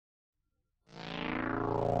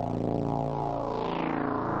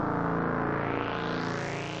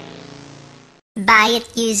Buy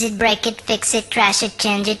it, use it, break it, fix it, trash it,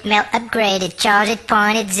 change it, mail, upgrade it, charge it,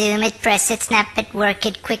 point it, zoom it, press it, snap it, work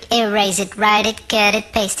it, quick erase it, write it, cut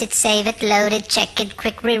it, paste it, save it, load it, check it,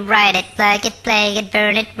 quick rewrite it, plug it, play it,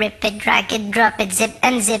 burn it, rip it, drag it, drop it, zip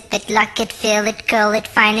unzip it, lock it, fill it, call it,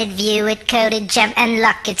 find it, view it, code it, jump and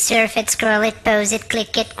lock it, surf it, scroll it, pose it,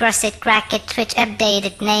 click it, cross it, crack it, switch, update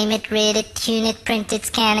it, name it, read it, tune it, print it,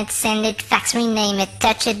 scan it, send it, fax, rename it,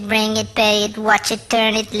 touch it, bring it, pay it, watch it,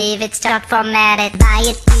 turn it, leave it, stop, format it, buy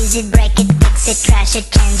it, use it, break it, fix it, trash it,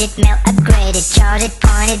 change it, mail, upgrade it, charge it,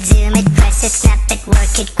 point it, zoom it, press it, snap it,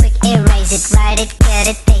 work it, quick erase it, write it, cut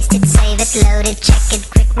it, paste it, save it, load it, check it,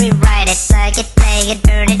 quick rewrite it, plug it, play it,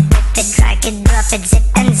 burn it, rip it, drag it, drop it, zip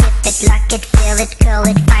unzip it, lock it, fill it, call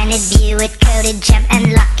it, find it, view it, code it, jump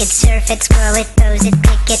and lock it, surf it, scroll it, pose it,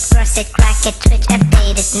 click it, cross it, crack it, switch,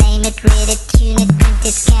 update it, name it, read it, tune it, print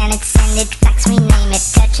it, scan it, send it, fax, rename it,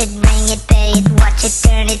 touch it, bring it, pay it, watch it,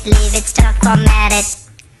 turn it, leave it, stop, format it.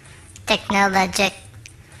 Technologic,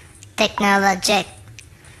 technologic,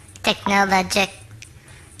 technologic,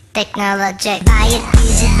 technologic. Buy it,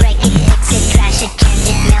 use it, break it, fix it, trash it, change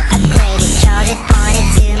it, mail, upgrade it, charge it, point it,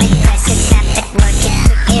 zoom it, press it, snap it, work it,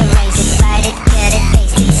 quick erase it, write it, cut it,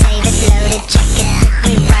 paste it, save it, load it, check it, quick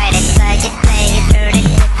rewrite it, plug it, play it, burn it,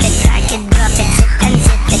 rip it, drag it, drop it, zip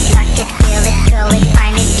unzip it, lock it, fill it, call it,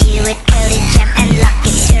 find it, view it, code it, jump and lock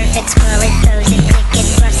it, surf it, scroll it, pose it, click it,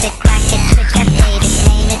 cross it, crack it, switch, update it,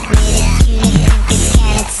 name it, read it, tune it, print it,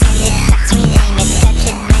 scan it, send it, fax, rename it, touch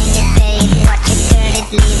it, bring it, pay it, watch it, turn it,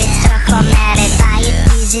 leave it, stop, format it, buy it,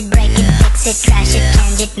 use it, break it, fix it, trash it,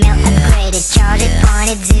 change it, mail, upgrade it, charge it, point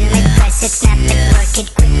it, zoom it, press it, snap it, work it,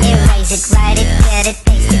 quick erase it, write it, cut it,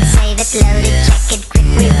 paste it, save it, load it, check it, quick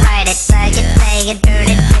rewrite it, plug it, play it, burn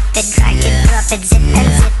it, rip it, drag it, drop it, zip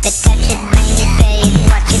unzip it, touch it, bring it, pay it,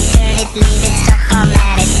 watch it, turn it, leave it, stop,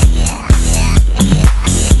 format it.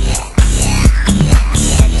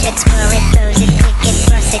 Touch it, scroll it, pose it, click it,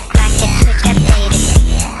 cross it, crack it, switch, update it.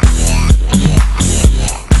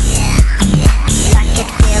 Lock it,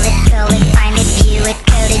 fill it, call it, find it, view it,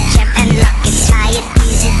 code it, jump and lock it, buy it,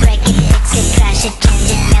 use it, break it, fix it, trash it, change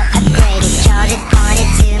it, mail, upgrade it, charge it, point it,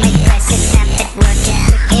 zoom it, press it, snap it, work it,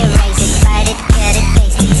 quick erase it, write it, cut it,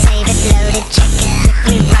 paste it, save it, load it, check it, quick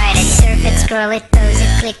rewrite it, surf it, scroll it, pose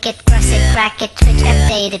it, click it, cross it, crack it, switch,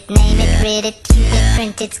 update it, name it, read it, tune it,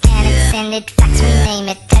 print it, scan it, send it, fax, rename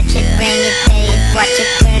it, touch it, bring it, pay it, watch it,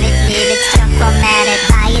 turn it, leave it, stop, format it,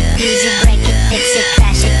 buy it, use it, break it, fix it,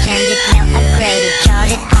 trash it, change it, mail, upgrade it,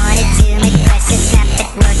 charge it, point it, zoom it, press it, snap it,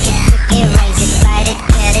 work it, quick erase it, write it,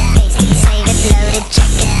 cut it, paste it, save it, load it,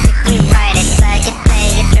 check it, quick rewrite it, plug it, play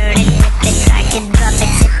it, burn it, rip it, drag it, drop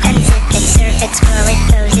it, zip unzip it, surf it, scroll it,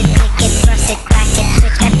 pose it, click it, cross it, crack it,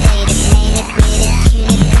 switch, update it, name it, read it,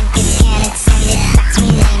 tune it, print it, scan it, send it, fax,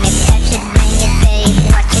 rename it, touch it, bring it, pay it,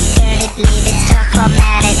 watch it, turn it, leave it, stop,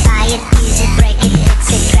 format it, buy it, use it, break it,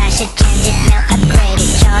 fix it, trash it, change it, mail, upgrade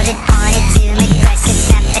it, charge it, point it, zoom it, press it,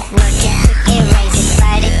 snap it, work it, quick erase it,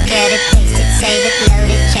 write it, cut it, paste it, save it, load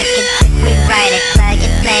it, check it, quick rewrite it, plug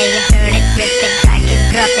it, play it, burn it, rip it, drag it,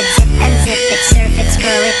 drop it, zip unzip it, surf it,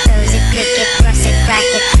 scroll it, pose it, click it, cross it, crack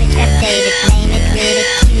it, switch, update it, name it, read it,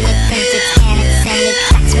 tune it, print it, scan it, send it,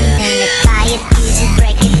 fax, rename it, buy it, use it,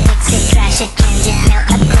 break it, fix it, trash it, change it, mail,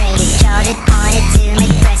 upgrade it, charge it, point it, zoom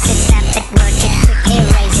it, press it, snap it, work it, quick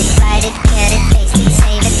erase it, write it, cut it, paste it,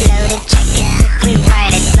 save it, load it, check it, quick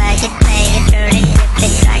rewrite it, plug it, play it, burn it, rip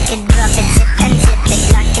it, drag it, drop it, zip unzip it,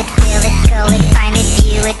 lock it, fill it, call it, find it,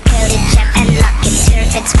 view it, code it, jump and lock it,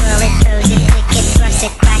 surf it, scroll it, pose it, click it, cross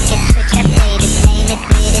it, crack it, switch, update it, name it,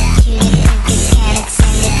 read it, tune it, print it, scan it,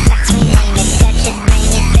 send it, fax, rename it, touch it,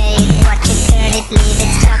 bring it, pay it, watch it, turn it, leave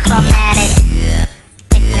it, stop, format it.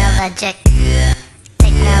 Technologic,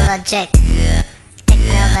 technologic,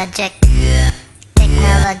 technologic,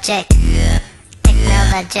 technologic,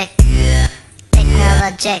 technologic,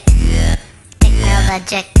 technologic,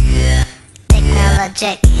 technologic,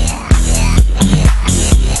 technologic.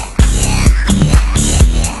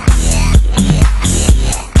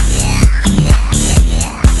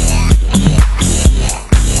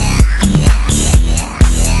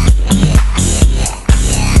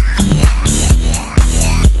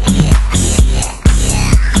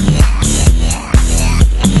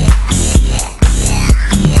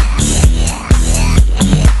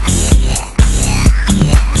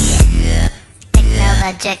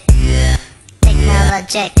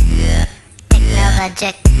 Technologic,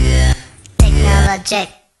 technologic,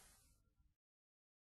 technologic.